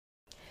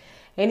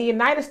In the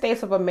United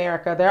States of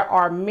America, there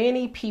are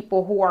many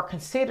people who are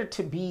considered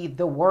to be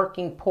the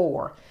working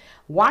poor.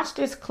 Watch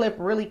this clip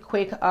really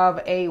quick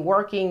of a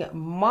working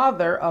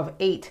mother of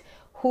 8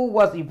 who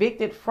was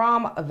evicted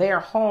from their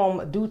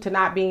home due to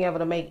not being able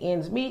to make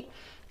ends meet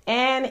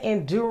and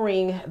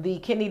enduring the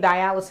kidney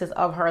dialysis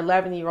of her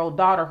 11-year-old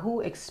daughter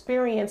who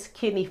experienced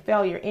kidney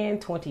failure in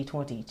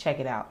 2020. Check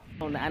it out.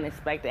 The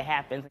unexpected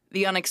happens.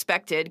 The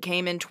unexpected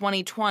came in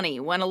 2020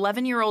 when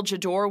 11-year-old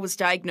Jador was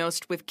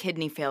diagnosed with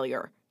kidney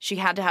failure. She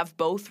had to have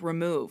both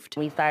removed.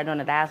 We started on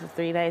the dialysis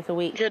 3 days a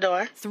week.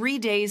 Jador. 3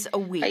 days a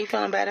week. Are you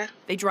feeling better?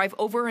 They drive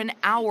over an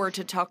hour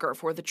to Tucker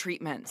for the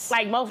treatments.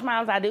 Like most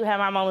moms, I do have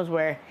my moments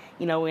where,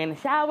 we're in the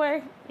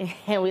shower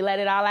and we let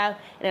it all out.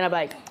 And then I'm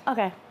like,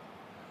 okay,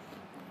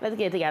 let's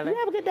get it together. You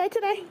have a good day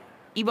today.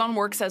 Yvonne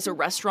works as a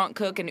restaurant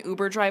cook and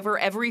Uber driver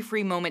every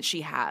free moment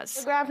she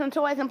has. Grab some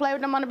toys and play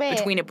with them on the bed.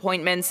 Between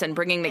appointments and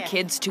bringing the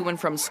kids to and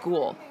from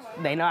school.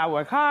 They know I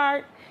work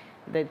hard.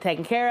 They're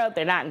taken care of.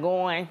 They're not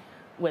going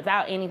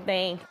without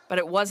anything. But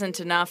it wasn't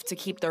enough to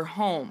keep their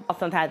home.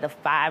 Sometimes the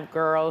 5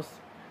 girls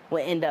will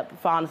end up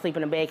falling asleep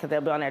in the bed because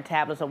they'll be on their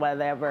tablets or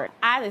whatever.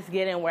 I just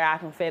get in where I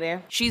can fit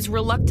in. She's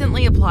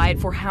reluctantly applied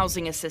for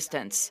housing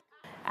assistance.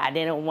 I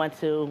didn't want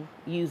to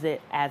use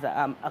it as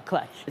a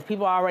clutch.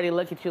 People already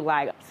look at you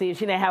like, see, if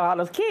she didn't have all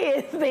those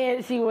kids,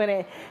 then she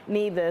wouldn't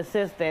need the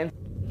assistance.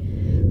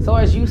 So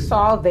as you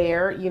saw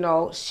there,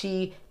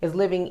 she is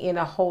living in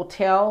a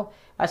hotel.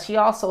 She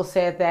also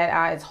said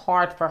that it's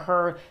hard for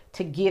her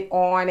to get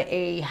on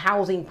a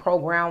housing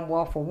program.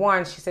 Well, for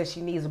one, she says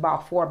she needs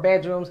about 4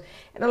 bedrooms.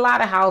 And a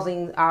lot of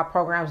housing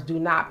programs do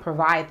not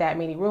provide that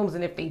many rooms.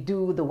 And if they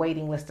do, the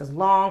waiting list is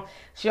long.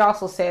 She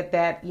also said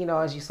that,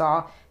 as you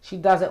saw, she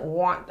doesn't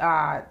want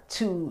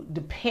to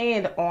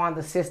depend on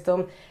the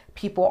system.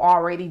 People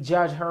already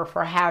judge her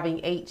for having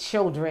 8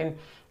 children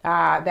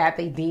that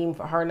they deem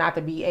for her not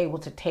to be able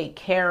to take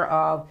care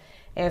of.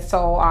 And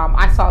so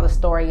I saw the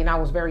story and I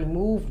was very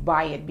moved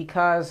by it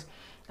because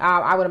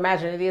I would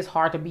imagine it is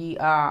hard to be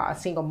a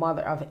single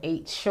mother of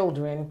 8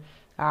 children,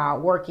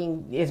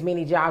 working as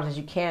many jobs as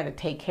you can to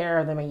take care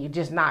of them, and you're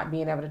just not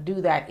being able to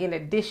do that in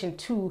addition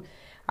to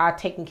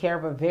taking care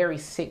of a very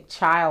sick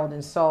child.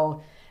 And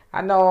so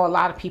I know a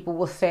lot of people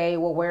will say,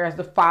 well, where's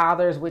the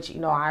fathers? Which,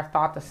 I've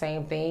thought the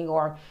same thing,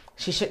 or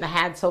she shouldn't have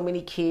had so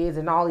many kids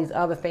and all these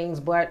other things.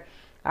 But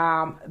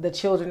the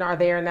children are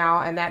there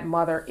now and that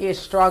mother is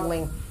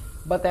struggling.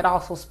 But that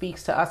also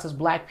speaks to us as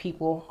Black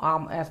people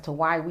as to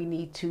why we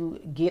need to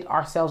get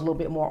ourselves a little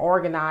bit more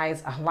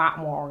organized, a lot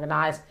more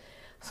organized,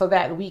 so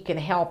that we can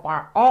help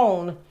our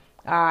own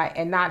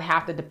and not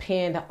have to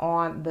depend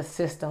on the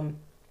system.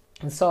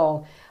 And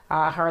so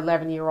her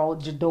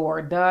 11-year-old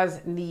Jador does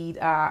need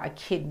a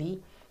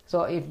kidney.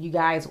 So if you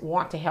guys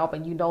want to help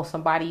and you know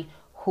somebody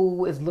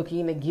who is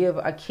looking to give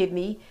a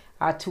kidney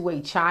to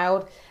a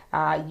child,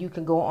 you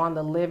can go on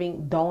the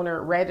Living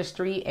Donor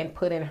Registry and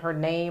put in her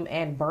name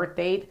and birth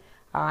date.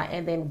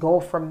 And then go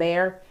from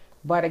there.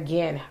 But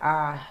again,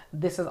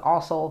 this is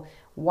also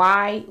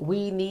why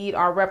we need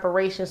our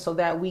reparations, so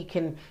that we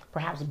can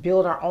perhaps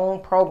build our own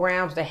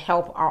programs to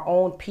help our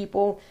own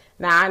people.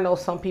 Now, I know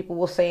some people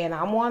will say, and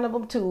I'm one of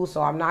them too,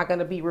 so I'm not going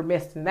to be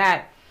remiss in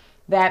that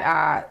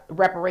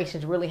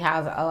reparations really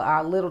has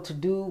a little to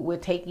do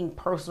with taking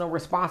personal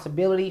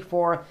responsibility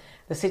for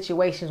the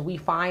situations we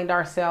find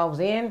ourselves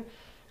in.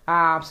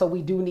 So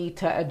we do need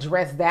to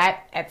address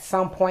that at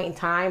some point in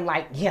time,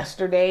 like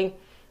yesterday.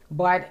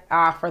 But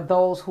for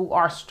those who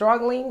are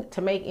struggling to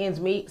make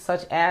ends meet,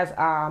 such as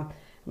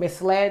Miss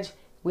Sledge,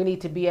 we need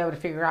to be able to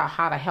figure out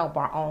how to help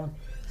our own.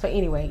 So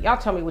anyway, y'all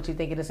tell me what you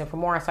think of this. And for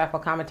more insightful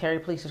commentary,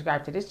 please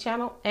subscribe to this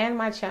channel and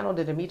my channel,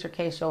 The Demetra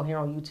K Show, here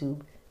on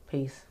YouTube.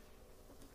 Peace.